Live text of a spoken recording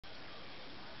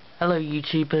Hello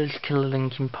YouTubers, Killer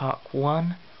Linkin Park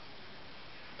 1.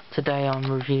 Today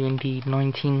I'm reviewing the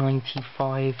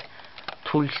 1995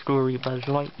 Toy Story Buzz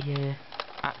Lightyear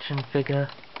action figure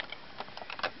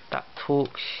that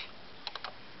talks.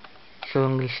 So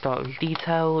I'm going to start with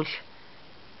details.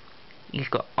 He's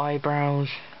got eyebrows,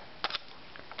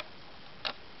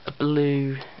 a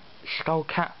blue skull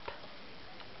cap,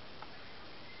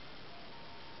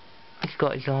 he's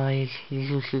got his eyes,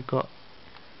 he's also got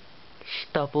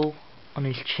stubble on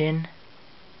his chin,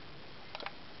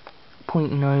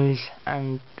 pointy nose,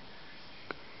 and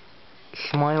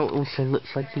smile. Also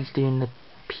looks like he's doing the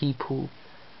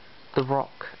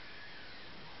Rock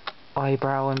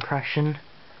eyebrow impression.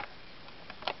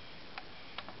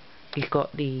 He's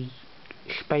got the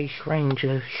Space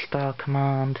Ranger Star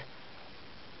Command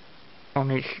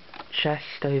on his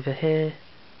chest over here.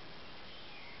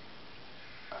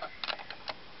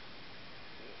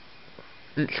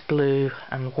 It's blue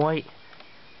and white.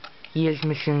 He is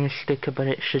missing a sticker, but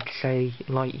it should say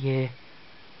Lightyear.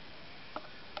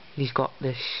 He's got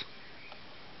this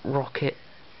rocket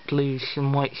blue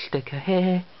and white sticker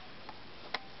here,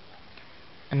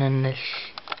 and then this,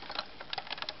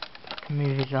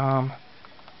 move his arm,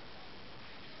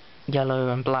 yellow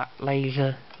and black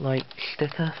laser like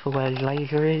sticker for where his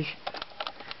laser is.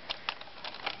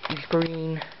 He's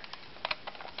green.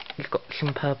 He's got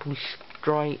some purple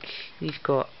stripes. He's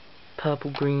got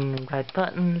purple, green and red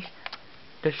buttons.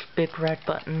 This big red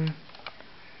button.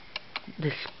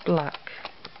 This black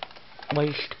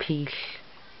waist piece.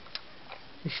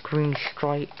 This green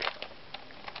stripe.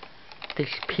 This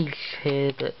piece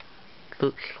here that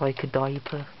looks like a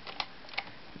diaper.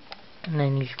 And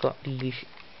then he's got these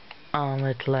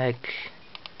armoured legs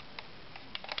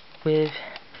with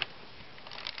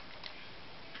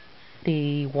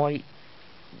the white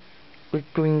with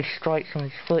green stripes on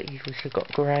his foot. He's also got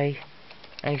grey,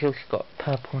 and he's also got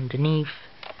purple underneath.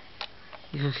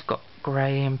 He's also got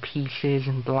grey in pieces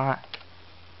and black.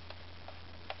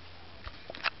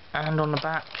 And on the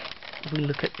back, if we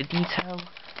look at the detail,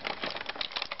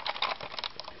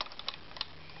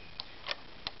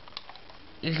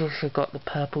 he's also got the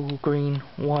purple, green,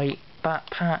 white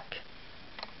backpack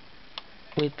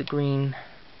with the green,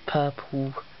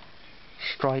 purple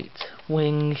striped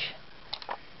wings.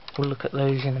 We'll look at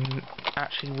those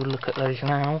we'll look at those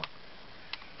now.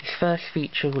 This first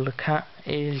feature we'll look at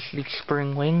is the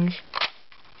spring wings.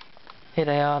 Here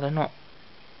they are. They're not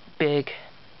big.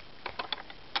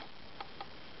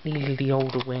 These are the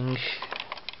older wings.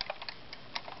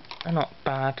 They're not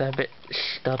bad. They're a bit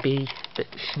stubby, a bit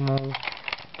small.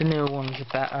 The newer ones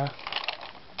are better.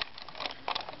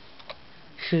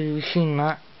 So we've seen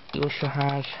that. He also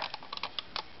has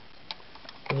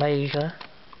a laser,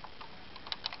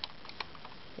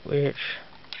 which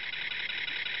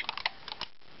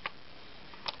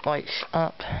lights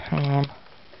up. Hang on.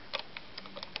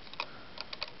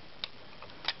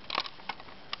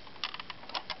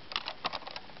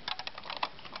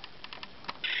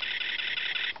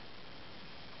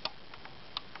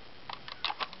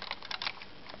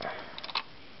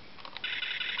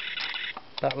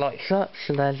 That lights up,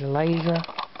 so there's a laser,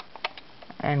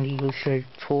 and he also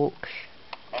talks.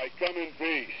 I come in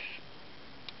peace.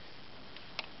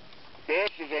 This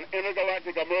is an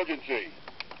intergalactic emergency.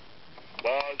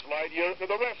 Buzz Lightyear to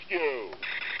the rescue.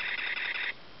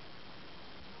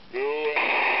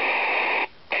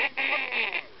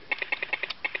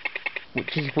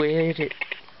 Which is weird, it's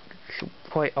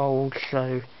quite old,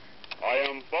 so... I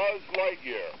am Buzz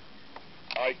Lightyear.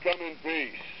 I come in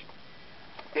peace.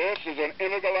 This is an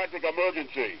intergalactic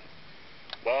emergency.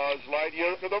 Buzz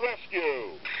Lightyear to the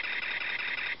rescue.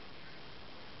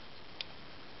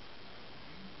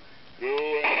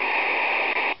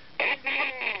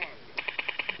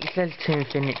 He says to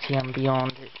infinity and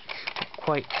beyond. It's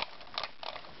quite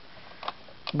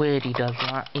weird he does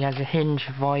that. He has a hinge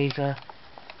visor,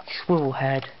 swivel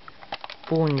head,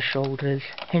 ball in shoulders,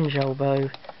 hinge elbow,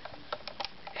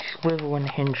 swivel and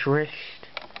hinge wrist,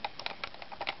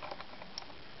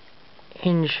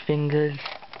 hinge fingers,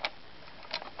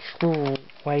 swivel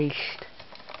waist,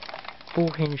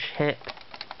 ball hinge hip,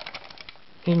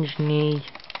 hinge knee,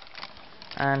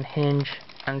 and hinge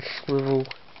and swivel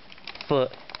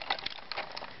foot.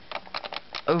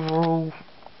 Overall,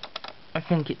 I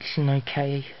think it's an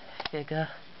okay figure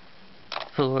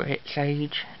for its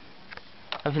age.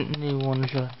 I think the new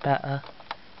ones are better,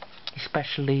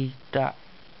 especially that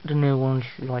the new ones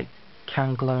like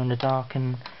can glow in the dark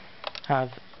and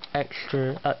have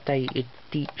extra updated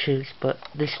features, but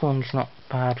this one's not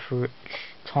bad for its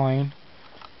time.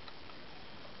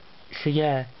 So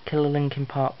yeah, Killer Linkin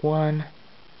Park 1,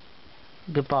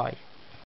 goodbye.